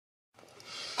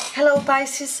Hello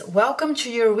Pisces, welcome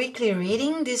to your weekly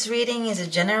reading. This reading is a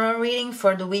general reading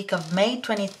for the week of May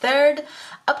 23rd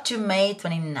up to May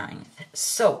 29th.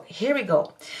 So here we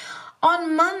go.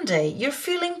 On Monday, you're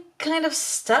feeling kind of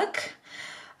stuck,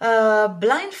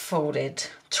 blindfolded,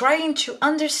 trying to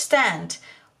understand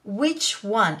which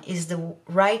one is the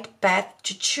right path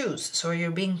to choose. So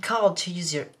you're being called to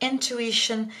use your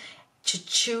intuition to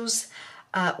choose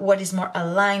what is more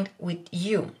aligned with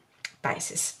you,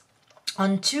 Pisces.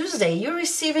 On Tuesday, you're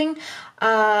receiving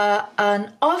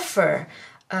an offer,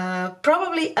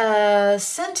 probably a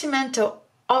sentimental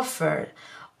offer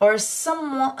or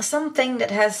something that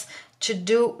has to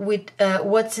do with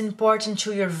what's important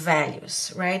to your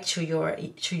values, right? To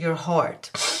your heart.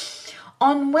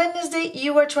 On Wednesday,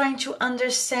 you are trying to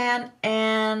understand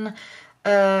and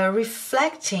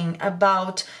reflecting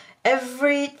about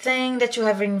everything that you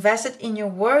have invested in your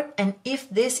work and if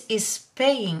this is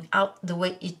paying out the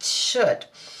way it should.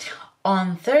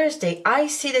 On Thursday, I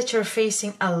see that you're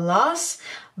facing a loss,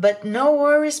 but no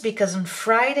worries, because on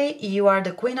Friday you are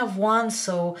the Queen of Wands,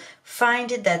 so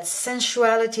find it, that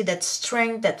sensuality, that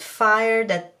strength, that fire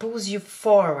that pulls you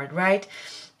forward, right?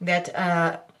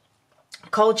 That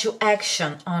call to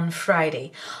action on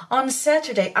Friday. On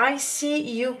Saturday, I see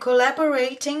you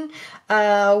collaborating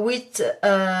with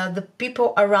the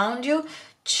people around you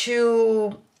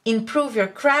to improve your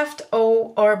craft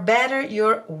or better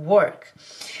your work.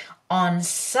 On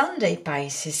Sunday,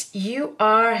 Pisces, you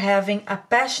are having a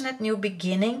passionate new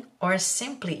beginning, or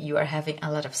simply you are having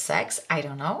a lot of sex, I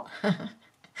don't know.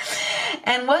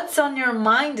 And what's on your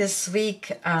mind this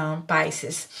week,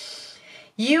 Pisces?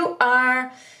 You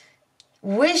are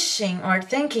wishing or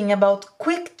thinking about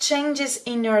quick changes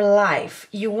in your life.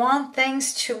 You want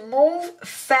things to move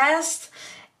fast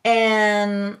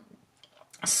and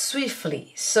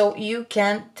swiftly so you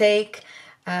can take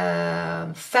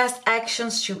fast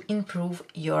actions to improve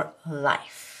your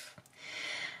life.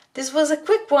 This was a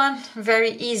quick one,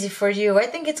 very easy for you. I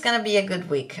think it's gonna be a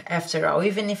good week after all,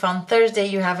 even if on Thursday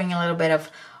you're having a little bit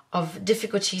of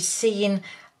difficulty seeing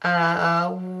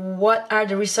what are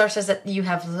the resources that you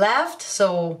have left.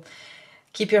 So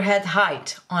keep your head high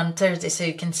on Thursday so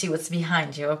you can see what's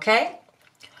behind you, okay?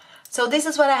 So this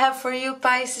is what I have for you,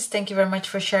 Pisces. Thank you very much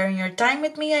for sharing your time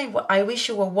with me. I wish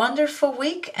you a wonderful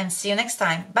week and see you next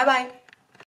time. Bye-bye.